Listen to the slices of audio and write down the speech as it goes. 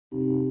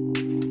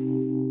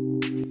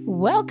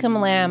Welcome,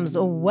 lambs.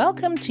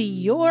 Welcome to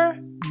your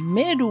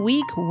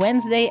Midweek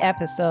Wednesday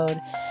episode.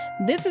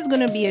 This is going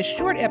to be a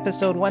short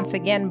episode once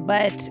again,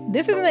 but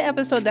this isn't the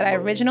episode that I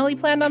originally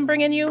planned on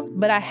bringing you,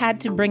 but I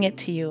had to bring it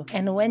to you.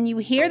 And when you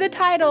hear the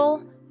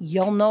title,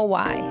 you'll know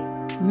why.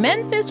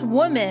 Memphis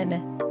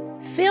woman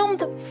filmed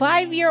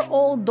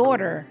 5-year-old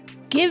daughter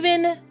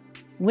giving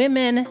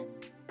women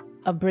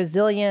a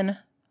Brazilian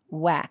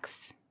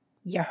wax.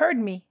 You heard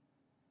me.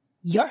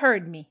 You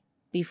heard me.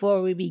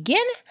 Before we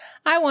begin,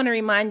 I want to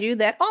remind you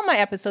that all my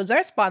episodes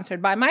are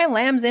sponsored by my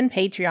lambs in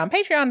Patreon,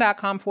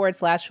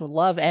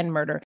 patreon.com/love and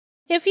murder.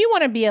 If you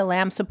want to be a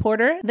lamb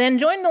supporter, then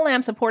join the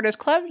Lamb Supporters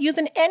Club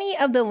using any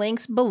of the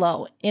links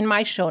below in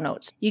my show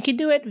notes. You could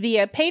do it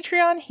via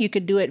Patreon, you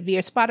could do it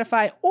via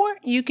Spotify, or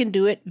you can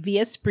do it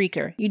via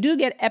Spreaker. You do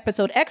get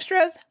episode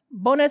extras,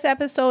 bonus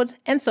episodes,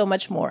 and so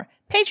much more.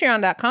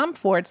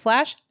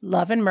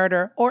 Patreon.com/love and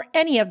murder, or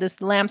any of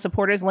this Lamb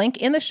Supporters link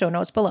in the show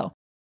notes below.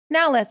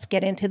 Now let's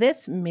get into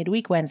this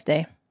Midweek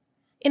Wednesday.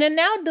 In a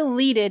now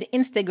deleted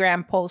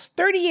Instagram post,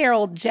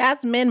 30-year-old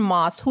Jasmine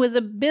Moss, who is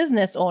a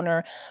business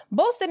owner,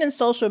 boasted in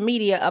social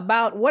media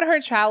about what her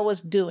child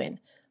was doing.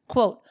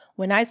 Quote,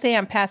 "When I say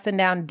I'm passing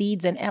down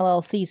deeds and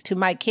LLCs to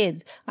my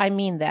kids, I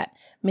mean that.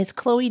 Miss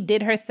Chloe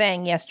did her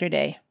thing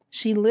yesterday.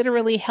 She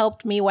literally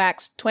helped me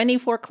wax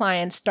 24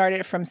 clients,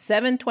 started from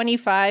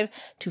 7:25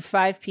 to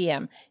 5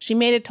 p.m. She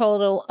made a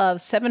total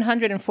of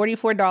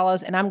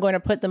 $744, and I'm going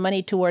to put the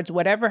money towards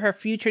whatever her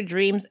future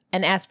dreams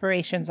and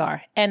aspirations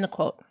are." End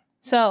quote.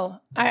 So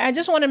I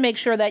just want to make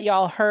sure that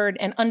y'all heard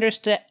and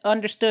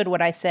understood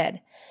what I said.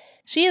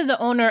 She is the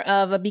owner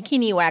of a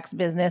bikini wax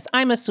business.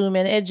 I'm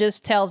assuming it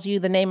just tells you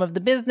the name of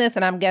the business,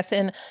 and I'm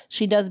guessing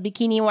she does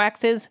bikini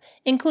waxes,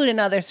 including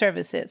other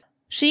services.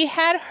 She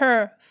had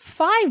her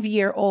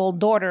 5-year-old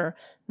daughter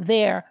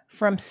there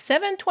from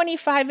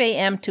 7:25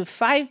 a.m. to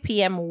 5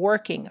 p.m.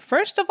 working.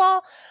 First of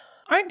all,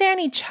 aren't there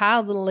any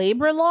child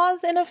labor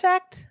laws in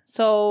effect?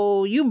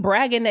 So you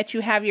bragging that you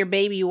have your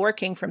baby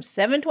working from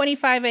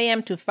 7:25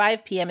 a.m. to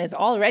 5 p.m. is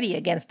already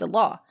against the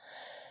law.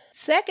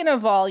 Second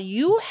of all,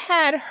 you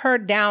had her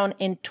down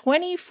in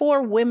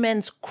 24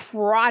 women's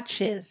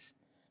crotches.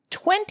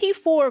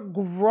 24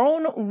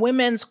 grown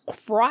women's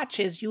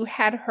crotches. You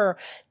had her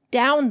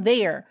down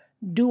there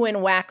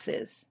doing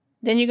waxes.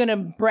 Then you're going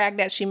to brag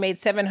that she made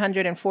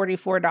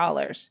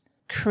 $744.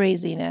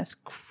 Craziness.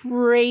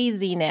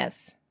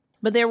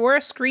 But there were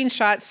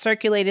screenshots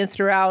circulating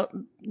throughout,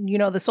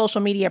 the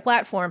social media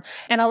platform,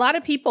 and a lot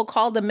of people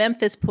called the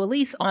Memphis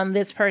police on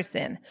this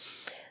person.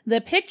 The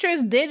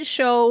pictures did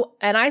show,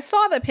 and I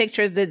saw the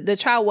pictures, the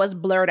child was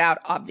blurred out,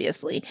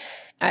 obviously.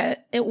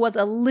 It was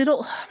a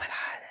little, oh my God.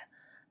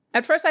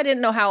 At first I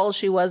didn't know how old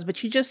she was,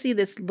 but you just see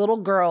this little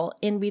girl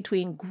in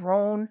between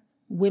grown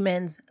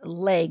women's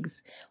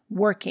legs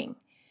working.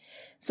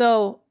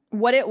 So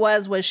what it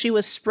was she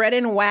was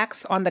spreading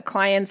wax on the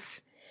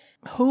client's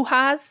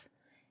hoo-has,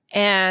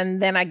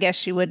 and then I guess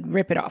she would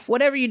rip it off.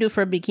 Whatever you do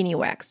for a bikini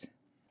wax.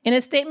 In a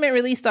statement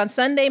released on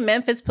Sunday,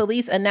 Memphis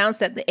police announced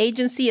that the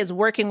agency is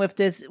working with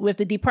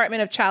the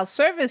Department of Child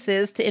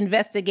Services to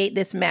investigate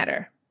this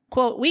matter.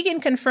 Quote, "We can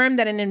confirm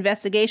that an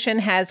investigation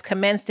has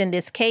commenced in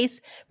this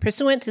case.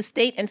 Pursuant to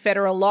state and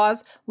federal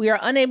laws, we are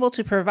unable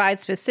to provide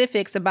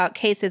specifics about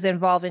cases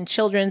involving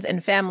children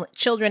and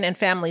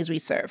families we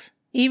serve.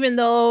 Even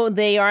though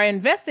they are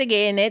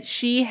investigating it,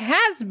 she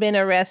has been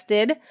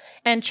arrested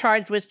and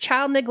charged with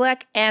child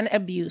neglect and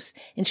abuse,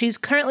 and she's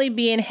currently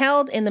being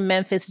held in the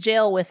Memphis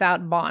jail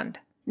without bond."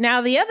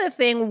 Now, the other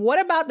thing, what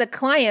about the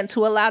clients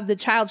who allowed the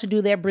child to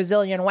do their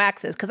Brazilian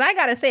waxes? Because I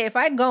got to say, if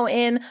I go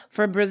in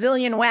for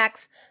Brazilian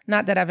wax,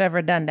 not that I've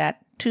ever done that,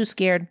 too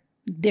scared,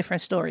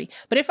 different story.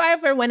 But if I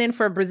ever went in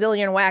for a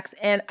Brazilian wax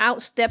and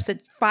out steps a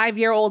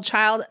 5-year-old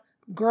child,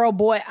 girl,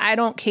 boy, I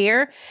don't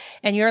care,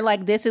 and you're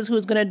like, this is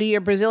who's going to do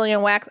your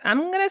Brazilian wax,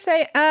 I'm going to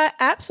say,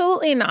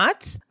 absolutely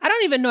not. I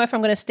don't even know if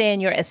I'm going to stay in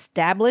your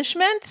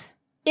establishment.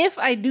 If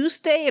I do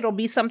stay, it'll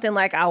be something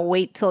like I'll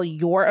wait till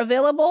you're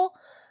available.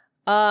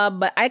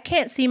 But I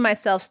can't see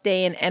myself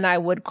staying, and I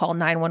would call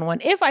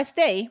 911. If I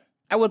stay,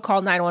 I would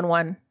call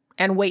 911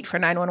 and wait for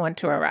 911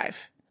 to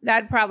arrive.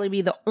 That'd probably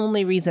be the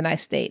only reason I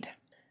stayed.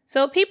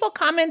 So people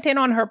commenting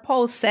on her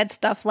post said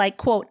stuff like,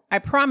 quote, "I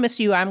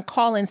promise you I'm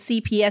calling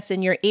CPS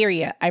in your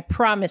area. I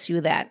promise you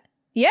that."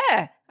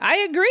 Yeah, I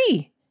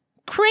agree.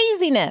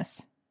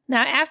 Craziness.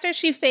 Now, after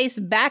she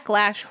faced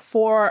backlash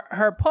for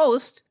her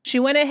post, she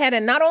went ahead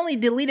and not only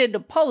deleted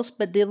the post,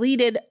 but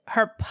deleted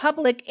her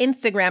public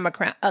Instagram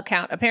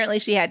account. Apparently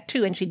she had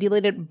two, and she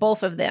deleted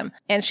both of them.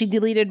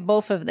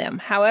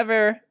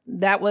 However,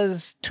 that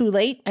was too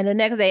late. And the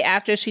next day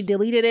after she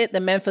deleted it, the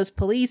Memphis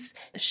police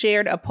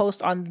shared a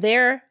post on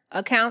their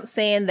account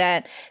saying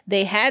that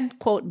they had,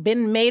 quote,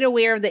 "been made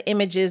aware of the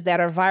images that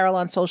are viral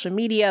on social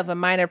media of a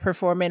minor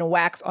performing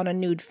wax on a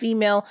nude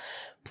female,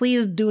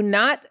 Please do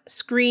not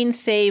screen,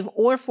 save,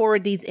 or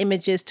forward these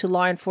images to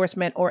law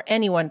enforcement or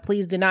anyone.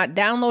 Please do not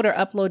download or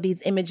upload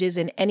these images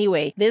in any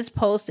way. This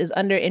post is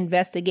under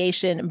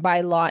investigation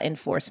by law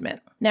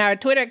enforcement. Now, our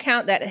Twitter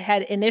account that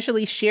had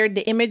initially shared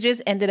the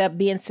images ended up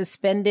being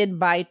suspended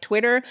by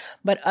Twitter,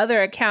 but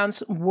other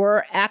accounts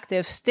were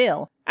active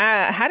still.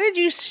 How did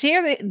you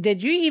share it?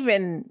 Did you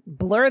even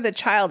blur the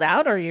child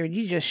out, or are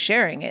you just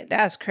sharing it?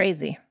 That's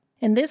crazy.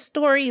 And this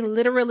story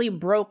literally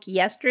broke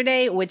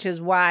yesterday, which is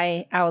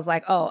why I was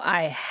like, oh,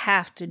 I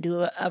have to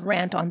do a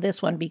rant on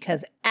this one,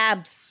 because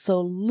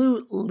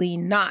absolutely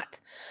not.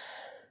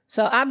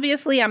 So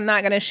obviously, I'm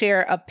not going to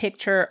share a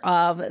picture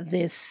of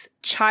this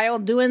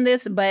child doing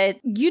this,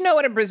 but you know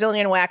what a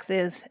Brazilian wax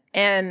is.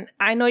 And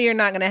I know you're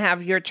not going to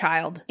have your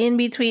child in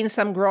between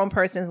some grown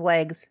person's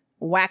legs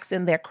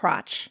waxing their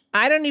crotch.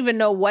 I don't even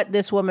know what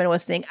this woman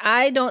was thinking.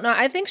 I don't know.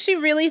 I think she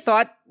really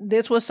thought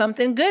this was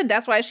something good.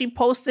 That's why she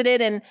posted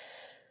it. And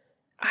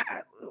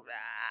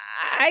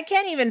I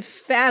can't even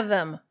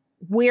fathom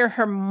where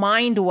her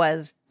mind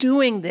was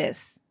doing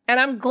this. And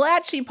I'm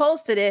glad she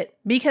posted it,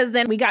 because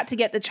then we got to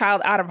get the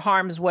child out of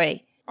harm's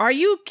way. Are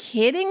you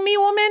kidding me,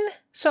 woman?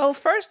 So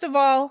first of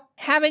all,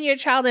 having your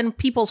child in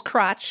people's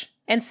crotch.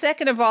 And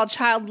second of all,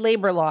 child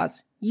labor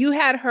laws. You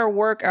had her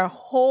work a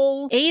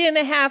whole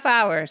 8.5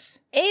 hours.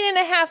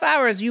 8.5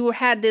 hours you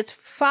had this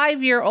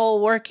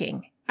 5-year-old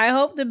working. I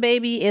hope the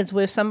baby is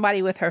with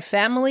somebody with her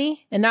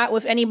family and not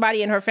with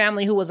anybody in her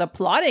family who was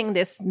applauding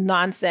this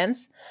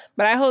nonsense.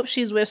 But I hope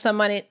she's with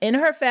somebody in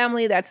her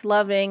family that's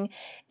loving.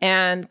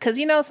 And because,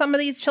 you know, some of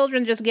these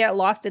children just get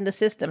lost in the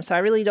system. So I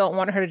really don't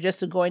want her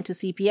to go into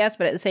CPS.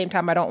 But at the same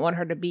time, I don't want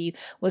her to be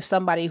with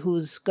somebody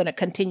who's going to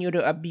continue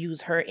to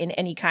abuse her in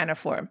any kind of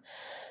form.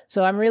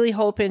 So I'm really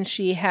hoping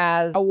she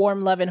has a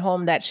warm, loving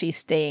home that she's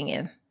staying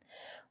in.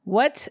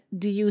 What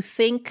do you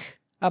think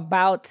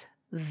about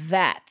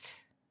that?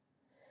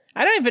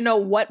 I don't even know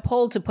what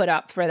poll to put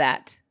up for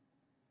that.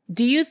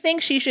 Do you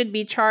think she should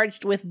be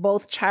charged with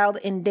both child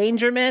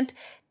endangerment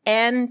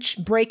and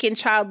breaking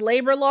child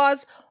labor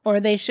laws, or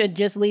they should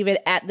just leave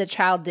it at the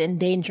child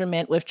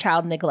endangerment with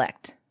child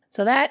neglect?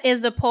 So that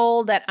is the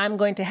poll that I'm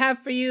going to have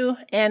for you.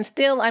 And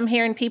still, I'm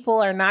hearing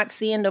people are not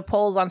seeing the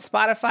polls on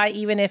Spotify,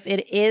 even if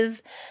it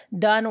is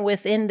done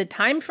within the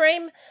time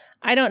frame.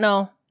 I don't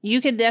know. You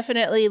could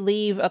definitely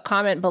leave a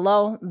comment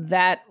below.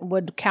 That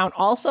would count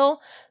also.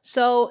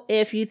 So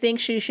if you think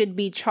she should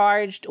be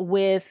charged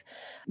with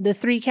the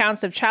 3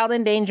 counts of child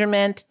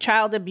endangerment,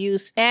 child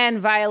abuse,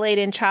 and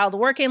violating child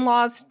working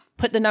laws,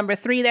 put the number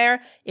 3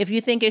 there. If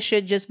you think it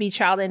should just be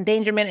child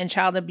endangerment and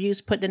child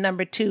abuse, put the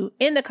number 2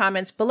 in the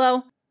comments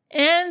below.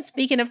 And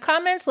speaking of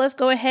comments, let's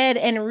go ahead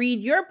and read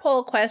your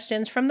poll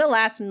questions from the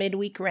last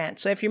Midweek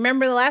Rant. So if you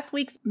remember, the last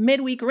week's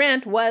Midweek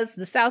Rant was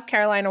the South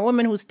Carolina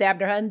woman who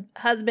stabbed her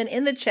husband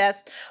in the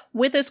chest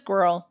with a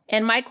squirrel.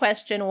 And my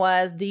question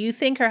was, do you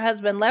think her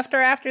husband left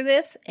her after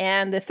this?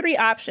 And the 3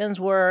 options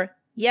were,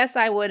 yes,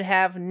 I would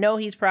have, no,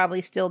 he's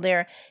probably still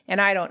there, and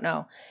I don't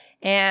know.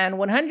 And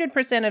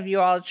 100% of you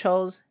all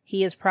chose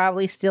he is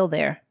probably still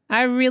there.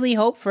 I really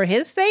hope for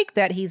his sake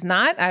that he's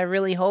not. I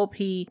really hope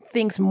he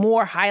thinks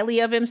more highly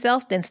of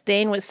himself than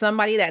staying with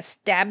somebody that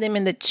stabbed him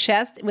in the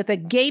chest with a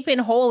gaping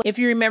hole. If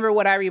you remember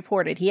what I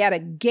reported, he had a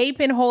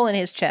gaping hole in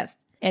his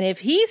chest. And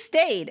if he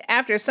stayed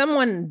after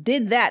someone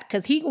did that,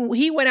 because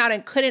he went out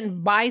and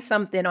couldn't buy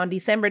something on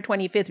December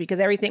 25th because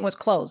everything was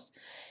closed,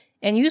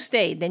 and you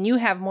stayed, then you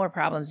have more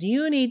problems.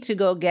 You need to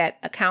go get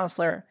a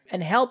counselor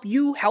and help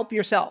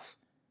yourself.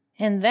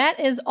 And that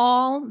is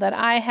all that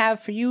I have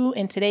for you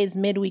in today's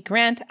Midweek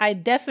Rant. I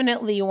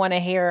definitely want to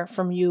hear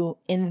from you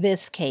in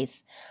this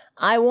case.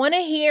 I want to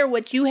hear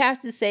what you have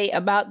to say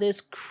about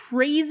this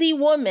crazy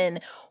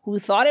woman who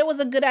thought it was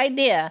a good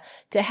idea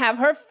to have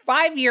her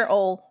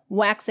 5-year-old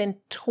waxing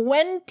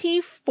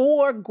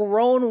 24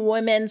 grown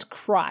women's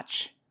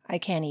crotch. I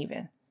can't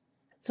even.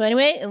 So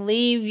anyway,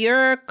 leave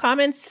your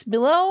comments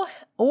below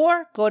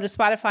or go to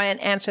Spotify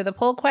and answer the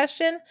poll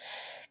question.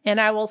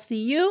 And I will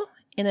see you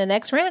in the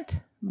next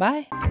rant.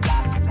 Bye.